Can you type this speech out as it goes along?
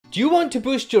Do you want to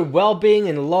boost your well-being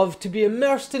and love to be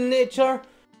immersed in nature?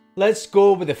 Let's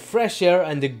go with the fresh air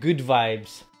and the good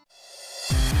vibes.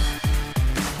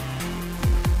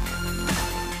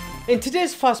 In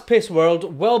today's fast-paced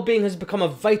world, well-being has become a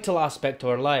vital aspect of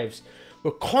our lives.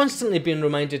 We're constantly being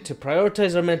reminded to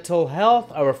prioritize our mental health,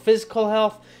 our physical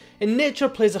health, and nature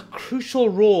plays a crucial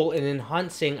role in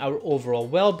enhancing our overall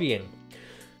well-being.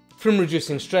 From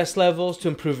reducing stress levels to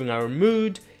improving our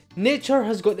mood, nature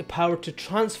has got the power to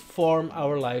transform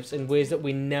our lives in ways that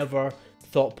we never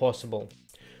thought possible.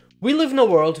 We live in a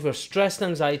world where stress and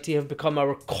anxiety have become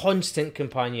our constant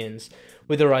companions.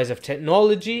 With the rise of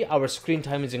technology, our screen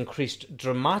time has increased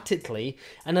dramatically,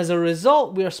 and as a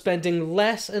result, we are spending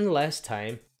less and less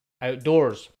time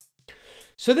outdoors.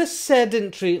 So this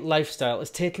sedentary lifestyle is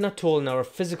taking a toll on our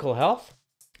physical health,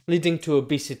 leading to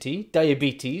obesity,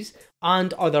 diabetes,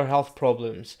 and other health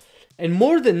problems. And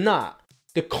more than that,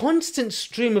 the constant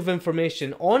stream of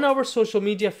information on our social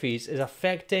media feeds is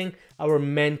affecting our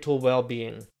mental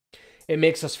well-being. It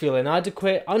makes us feel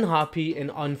inadequate, unhappy, and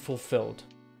unfulfilled.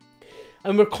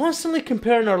 And we're constantly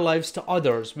comparing our lives to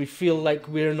others. We feel like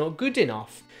we're not good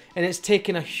enough, and it's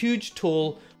taking a huge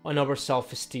toll on our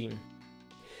self-esteem.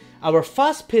 Our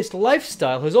fast-paced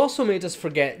lifestyle has also made us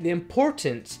forget the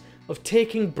importance of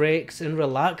taking breaks and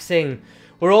relaxing.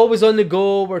 We're always on the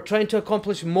go, we're trying to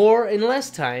accomplish more in less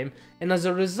time, and as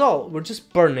a result, we're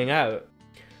just burning out.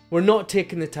 We're not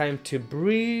taking the time to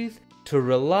breathe, to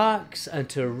relax, and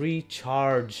to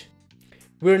recharge.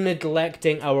 We're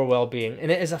neglecting our well-being,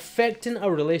 and it is affecting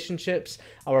our relationships,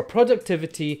 our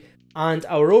productivity, and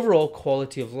our overall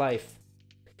quality of life.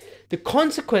 The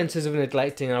consequences of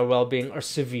neglecting our well-being are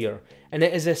severe, and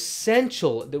it is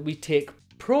essential that we take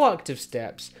proactive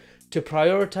steps to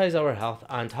prioritize our health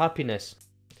and happiness.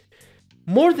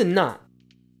 More than that,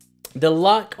 the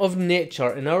lack of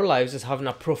nature in our lives is having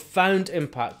a profound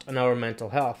impact on our mental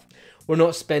health. We're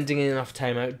not spending enough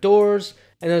time outdoors,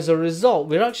 and as a result,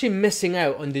 we're actually missing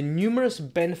out on the numerous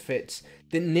benefits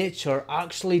that nature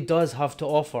actually does have to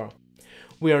offer.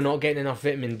 We are not getting enough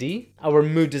vitamin D, our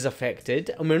mood is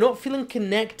affected, and we're not feeling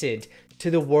connected to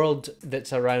the world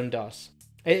that's around us.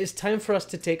 It is time for us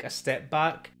to take a step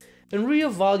back and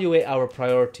reevaluate our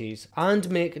priorities and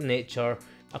make nature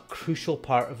a crucial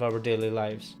part of our daily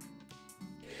lives.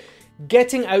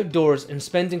 Getting outdoors and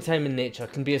spending time in nature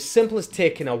can be as simple as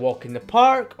taking a walk in the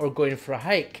park or going for a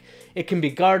hike. It can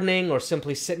be gardening or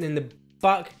simply sitting in the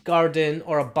back garden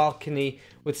or a balcony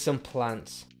with some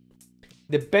plants.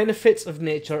 The benefits of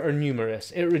nature are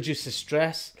numerous. It reduces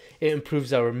stress, it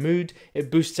improves our mood, it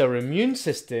boosts our immune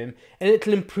system, and it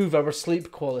can improve our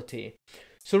sleep quality.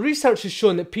 So research has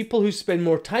shown that people who spend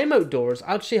more time outdoors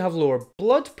actually have lower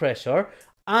blood pressure,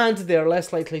 and they are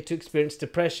less likely to experience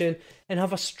depression and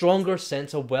have a stronger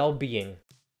sense of well-being.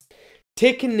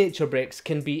 Taking nature breaks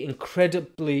can be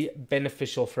incredibly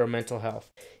beneficial for our mental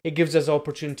health. It gives us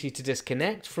opportunity to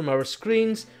disconnect from our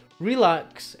screens,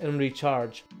 relax and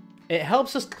recharge. It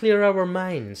helps us clear our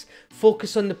minds,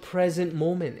 focus on the present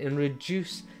moment and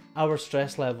reduce our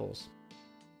stress levels.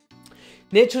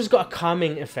 Nature's got a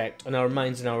calming effect on our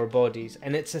minds and our bodies,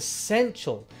 and it's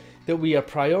essential that we are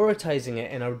prioritizing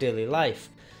it in our daily life.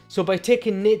 So by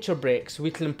taking nature breaks,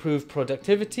 we can improve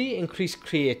productivity, increase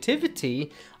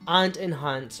creativity, and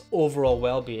enhance overall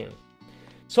well-being.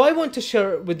 So I want to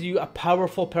share with you a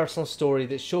powerful personal story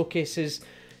that showcases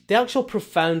the actual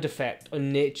profound effect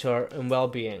on nature and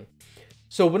well-being.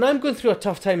 So when I'm going through a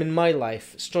tough time in my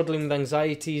life, struggling with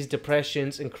anxieties,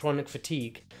 depressions, and chronic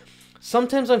fatigue,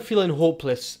 sometimes I'm feeling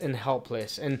hopeless and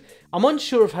helpless, and I'm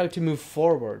unsure of how to move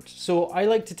forward. So I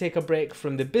like to take a break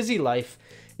from the busy life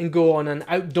and go on an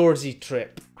outdoorsy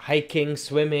trip, hiking,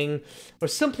 swimming, or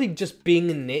simply just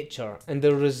being in nature, and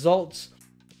the results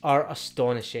are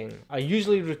astonishing. I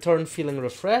usually return feeling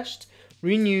refreshed,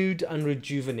 renewed, and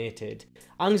rejuvenated.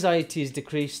 Anxiety is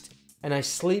decreased, and I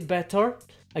sleep better.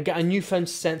 I get a newfound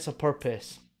sense of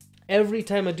purpose. Every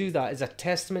time I do that is a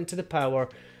testament to the power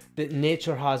that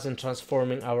nature has in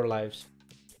transforming our lives.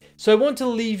 So I want to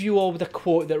leave you all with a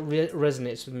quote that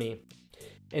resonates with me.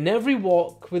 In every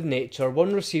walk with nature,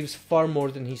 one receives far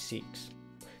more than he seeks.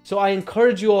 So I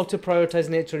encourage you all to prioritize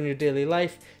nature in your daily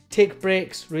life, take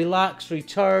breaks, relax,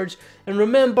 recharge, and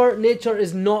remember, nature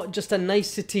is not just a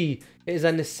nicety, it is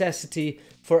a necessity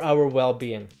for our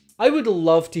well-being. I would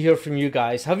love to hear from you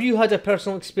guys. Have you had a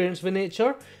personal experience with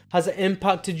nature? Has it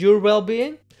impacted your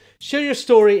well-being? Share your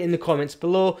story in the comments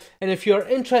below, and if you are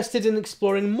interested in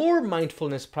exploring more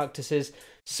mindfulness practices,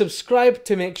 subscribe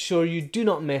to make sure you do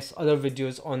not miss other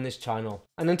videos on this channel.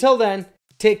 And until then,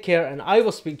 take care and I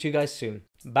will speak to you guys soon.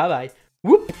 Bye bye.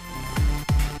 Whoop!